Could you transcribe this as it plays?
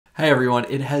Hey everyone,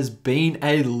 it has been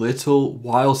a little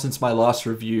while since my last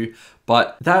review,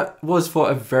 but that was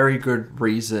for a very good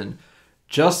reason.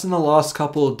 Just in the last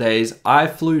couple of days, I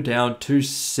flew down to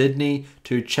Sydney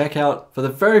to check out, for the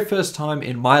very first time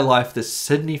in my life, the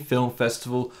Sydney Film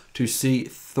Festival to see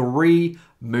 3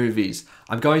 movies.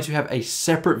 I'm going to have a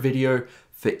separate video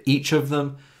for each of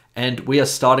them, and we are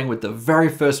starting with the very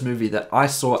first movie that I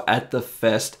saw at the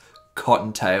fest,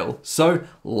 Cottontail. So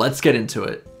let's get into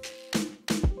it.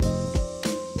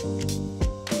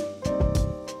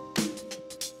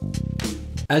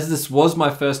 As this was my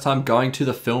first time going to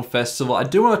the film festival, I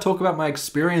do want to talk about my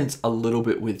experience a little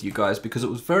bit with you guys because it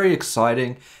was very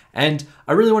exciting, and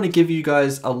I really want to give you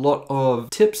guys a lot of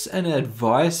tips and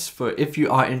advice for if you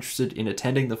are interested in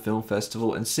attending the film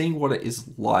festival and seeing what it is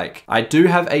like. I do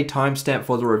have a timestamp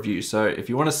for the review, so if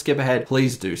you want to skip ahead,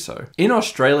 please do so. In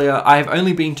Australia, I have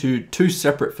only been to 2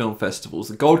 separate film festivals,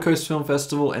 the Gold Coast Film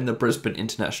Festival and the Brisbane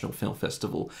International Film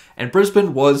Festival. And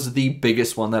Brisbane was the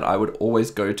biggest one that I would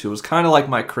always go to. It was kind of like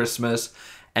my Christmas,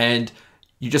 and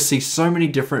you just see so many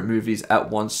different movies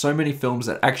at once, so many films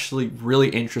that actually really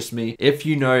interest me. If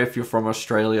you're from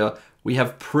Australia, we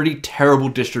have pretty terrible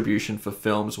distribution for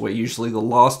films. We're usually the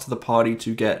last to the party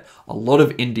to get a lot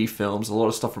of indie films, a lot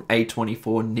of stuff from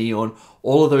A24, Neon.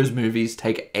 All of those movies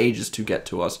take ages to get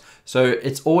to us. So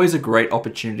it's always a great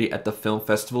opportunity at the film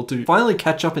festival to finally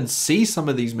catch up and see some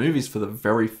of these movies for the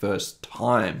very first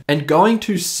time. And going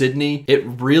to Sydney, it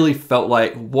really felt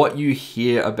like what you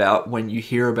hear about when you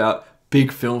hear about big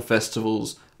film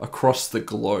festivals across the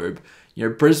globe. You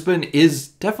know, Brisbane is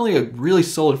definitely a really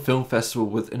solid film festival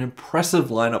with an impressive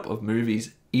lineup of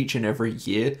movies each and every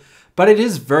year, but it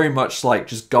is very much like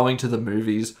just going to the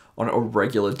movies on a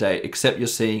regular day, except you're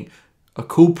seeing a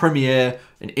cool premiere,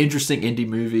 an interesting indie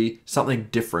movie, something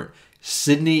different.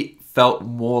 Sydney felt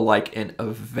more like an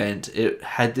event. It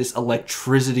had this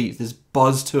electricity, this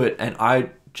buzz to it, and I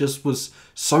just was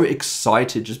so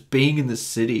excited just being in the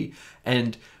city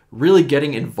and really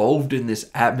getting involved in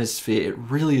this atmosphere. It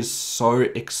really is so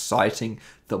exciting.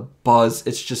 The buzz,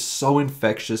 it's just so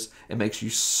infectious. It makes you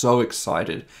so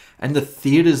excited. And the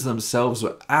theaters themselves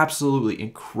were absolutely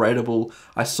incredible.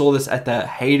 I saw this at the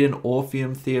Hayden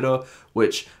Orpheum Theater,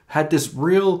 which had this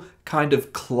real kind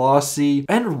of classy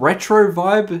and retro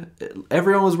vibe.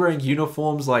 Everyone was wearing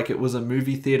uniforms like it was a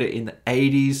movie theater in the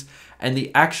 80s. And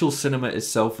the actual cinema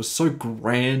itself was so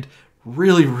grand,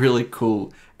 really, really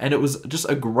cool. And it was just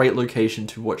a great location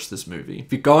to watch this movie.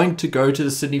 If you're going to go to the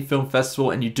Sydney Film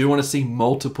Festival and you do want to see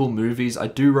multiple movies, I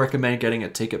do recommend getting a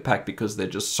ticket pack because they're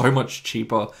just so much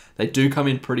cheaper. They do come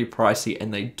in pretty pricey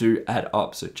and they do add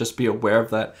up. So just be aware of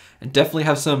that and definitely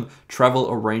have some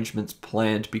travel arrangements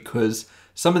planned because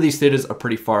some of these theaters are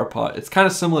pretty far apart. It's kind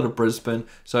of similar to Brisbane.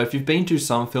 So if you've been to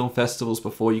some film festivals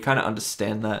before, you kind of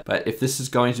understand that. But if this is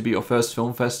going to be your first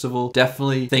film festival,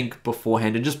 definitely think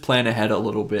beforehand and just plan ahead a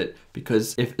little bit.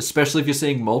 Because especially if you're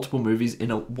seeing multiple movies in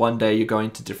one day, you're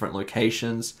going to different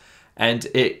locations. And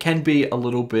it can be a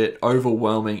little bit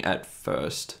overwhelming at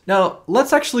first. Now,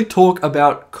 let's actually talk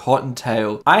about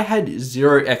Cottontail. I had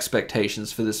 0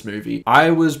 expectations for this movie.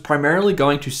 I was primarily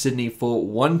going to Sydney for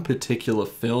one particular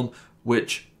film,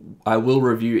 which I will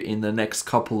review in the next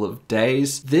couple of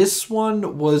days. This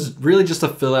one was really just to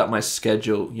fill out my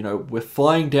schedule. You know, we're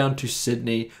flying down to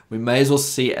Sydney. We may as well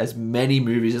see as many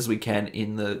movies as we can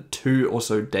in the 2 or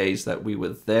so days that we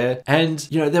were there. And,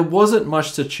 you know, there wasn't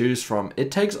much to choose from.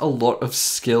 It takes a lot of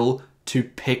skill to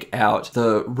pick out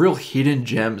the real hidden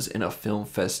gems in a film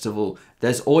festival.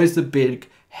 There's always the big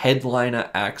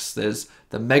headliner acts. There's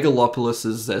the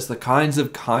megalopolises. There's the Kinds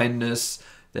of Kindness.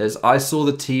 There's I Saw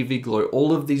the TV Glow,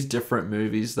 all of these different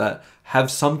movies that have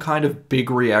some kind of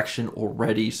big reaction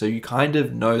already. So you kind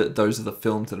of know that those are the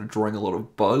films that are drawing a lot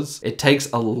of buzz. It takes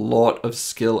a lot of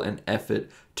skill and effort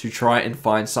to try and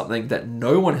find something that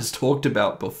no one has talked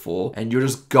about before. And you're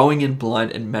just going in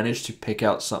blind and manage to pick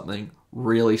out something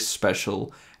really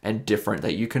special and different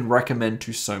that you can recommend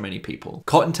to so many people.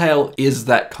 Cottontail is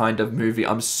that kind of movie.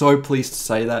 I'm so pleased to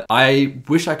say that. I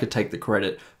wish I could take the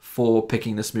credit for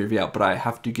picking this movie out, but I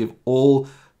have to give all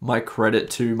my credit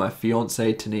to my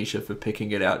fiance Tanisha for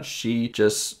picking it out. She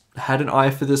just had an eye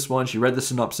for this one. She read the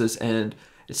synopsis and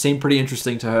it seemed pretty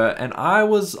interesting to her, and I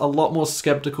was a lot more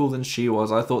skeptical than she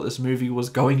was. I thought this movie was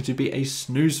going to be a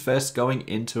snooze fest going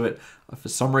into it. For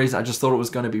some reason, I just thought it was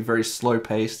going to be very slow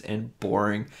paced and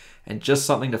boring and just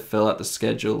something to fill out the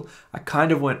schedule. I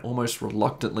kind of went almost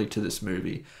reluctantly to this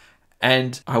movie.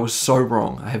 And I was so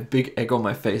wrong. I have big egg on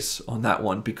my face on that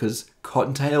one because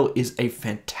Cottontail is a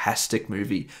fantastic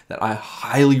movie that I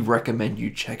highly recommend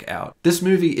you check out. This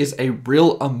movie is a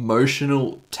real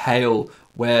emotional tale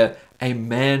where a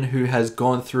man who has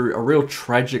gone through a real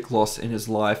tragic loss in his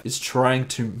life is trying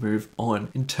to move on.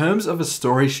 In terms of a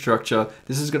story structure,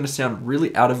 this is going to sound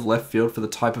really out of left field for the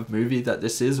type of movie that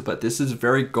this is, but this is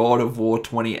very God of War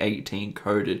 2018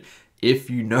 coded. If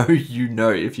you know, you know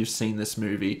if you've seen this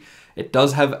movie. It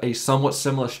does have a somewhat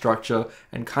similar structure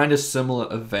and kind of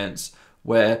similar events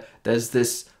where there's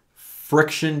this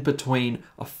friction between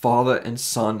a father and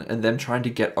son and them trying to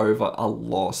get over a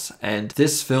loss. And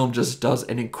this film just does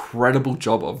an incredible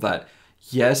job of that.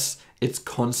 Yes, its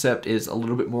concept is a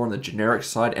little bit more on the generic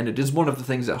side, and it is one of the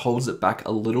things that holds it back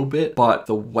a little bit, but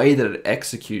the way that it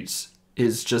executes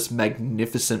is just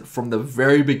magnificent from the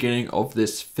very beginning of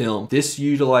this film. This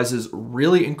utilizes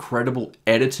really incredible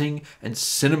editing and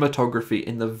cinematography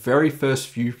in the very first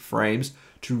few frames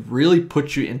to really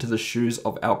put you into the shoes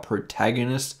of our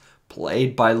protagonist,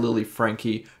 played by Lily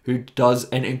Frankie, who does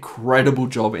an incredible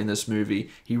job in this movie.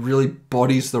 He really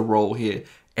bodies the role here.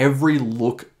 Every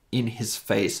look in his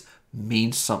face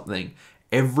means something.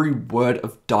 Every word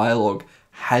of dialogue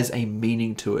has a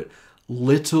meaning to it.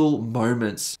 Little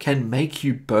moments can make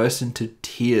you burst into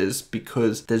tears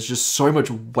because there's just so much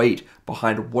weight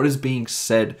behind what is being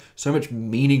said, so much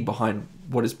meaning behind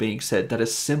what is being said, that a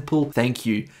simple thank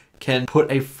you can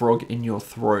put a frog in your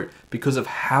throat because of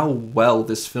how well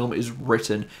this film is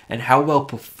written and how well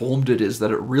performed it is, that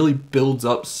it really builds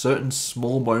up certain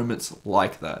small moments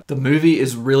like that. The movie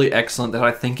is really excellent, that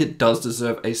I think it does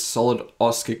deserve a solid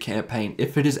Oscar campaign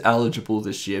if it is eligible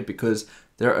this year, because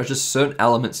there are just certain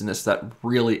elements in this that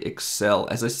really excel.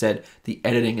 As I said, the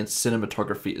editing and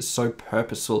cinematography is so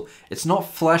purposeful. It's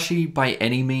not flashy by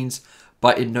any means,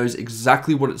 but it knows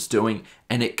exactly what it's doing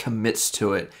and it commits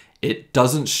to it. It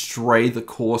doesn't stray the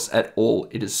course at all.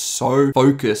 It is so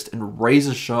focused and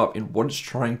razor sharp in what it's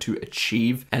trying to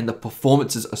achieve, and the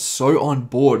performances are so on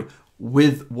board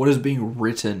with what is being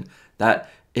written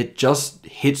that it just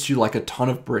hits you like a ton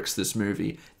of bricks, this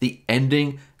movie. The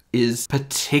ending is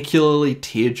particularly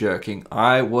tear-jerking.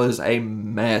 I was a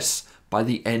mess by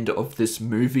the end of this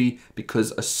movie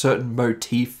because a certain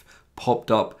motif popped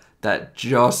up that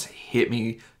just hit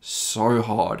me so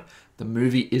hard. The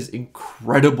movie is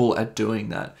incredible at doing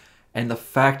that. And the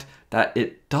fact that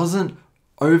it doesn't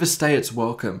overstay its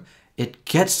welcome, it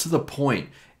gets to the point.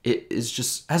 It is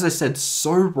just, as I said,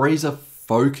 so razor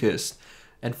focused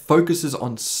and focuses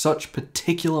on such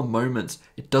particular moments.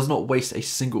 It does not waste a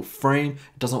single frame.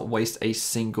 It doesn't waste a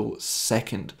single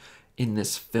second in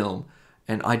this film.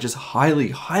 And I just highly,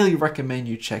 highly recommend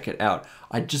you check it out.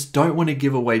 I just don't want to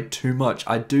give away too much.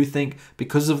 I do think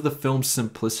because of the film's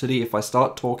simplicity, if I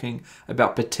start talking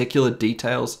about particular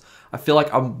details, I feel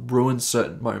like I'll ruin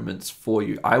certain moments for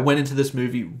you. I went into this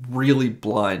movie really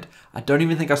blind. I don't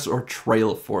even think I saw a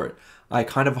trailer for it. I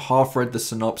kind of half read the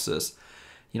synopsis.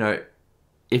 You know,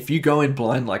 if you go in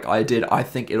blind like I did, I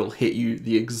think it'll hit you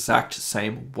the exact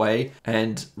same way.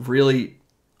 And really,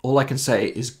 all I can say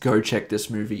is go check this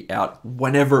movie out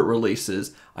whenever it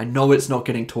releases. I know it's not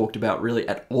getting talked about really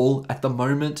at all at the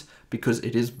moment because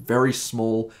it is very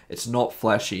small. It's not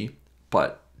flashy,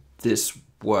 but this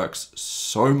works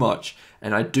so much.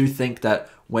 And I do think that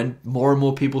when more and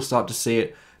more people start to see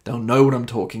it, they'll know what I'm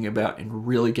talking about and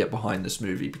really get behind this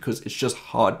movie, because it's just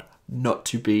hard not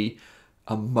to be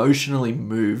emotionally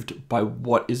moved by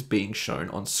what is being shown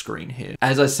on screen here.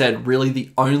 As I said, really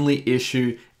the only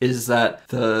issue is that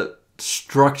the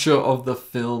structure of the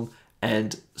film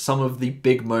and some of the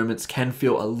big moments can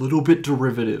feel a little bit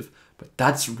derivative, but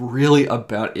that's really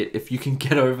about it. If you can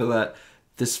get over that,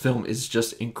 this film is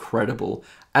just incredible.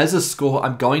 As a score,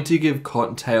 I'm going to give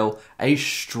Cottontail a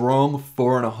strong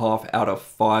 4.5 out of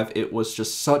 5. It was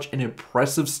just such an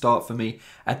impressive start for me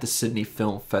at the Sydney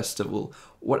Film Festival.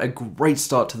 What a great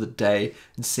start to the day,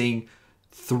 and seeing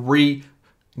 3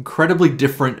 incredibly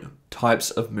different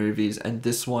types of movies. And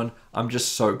this one, I'm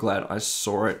just so glad I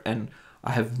saw it. And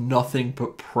I have nothing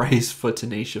but praise for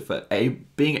Tanisha for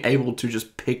being able to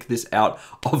just pick this out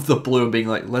of the blue and being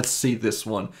like, let's see this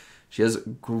one. She has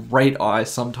great eyes,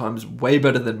 sometimes way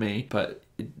better than me, but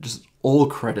just all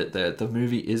credit there. The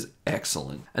movie is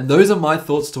excellent. And those are my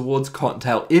thoughts towards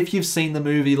Cottontail. If you've seen the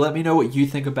movie, let me know what you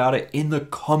think about it in the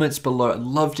comments below. I'd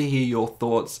love to hear your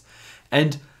thoughts.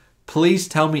 And please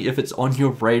tell me if it's on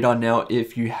your radar now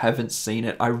if you haven't seen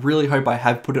it. I really hope I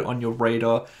have put it on your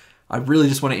radar. I really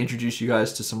just want to introduce you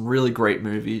guys to some really great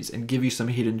movies and give you some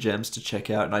hidden gems to check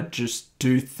out. And I just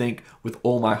do think with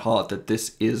all my heart that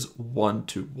this is one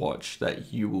to watch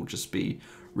that you will just be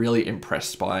really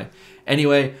impressed by.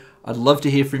 Anyway, I'd love to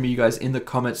hear from you guys in the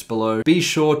comments below. Be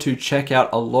sure to check out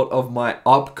a lot of my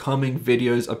upcoming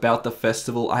videos about the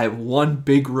festival. I have one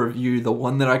big review, the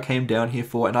one that I came down here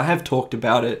for, and I have talked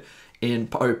about it in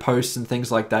posts and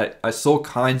things like that. I saw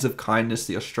Kinds of Kindness,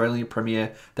 the Australian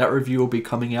premiere. That review will be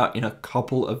coming out in a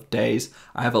couple of days.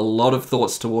 I have a lot of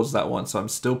thoughts towards that one, so I'm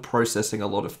still processing a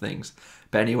lot of things.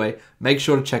 But anyway, make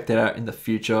sure to check that out in the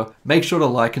future. Make sure to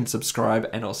like and subscribe,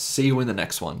 and I'll see you in the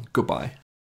next one. Goodbye.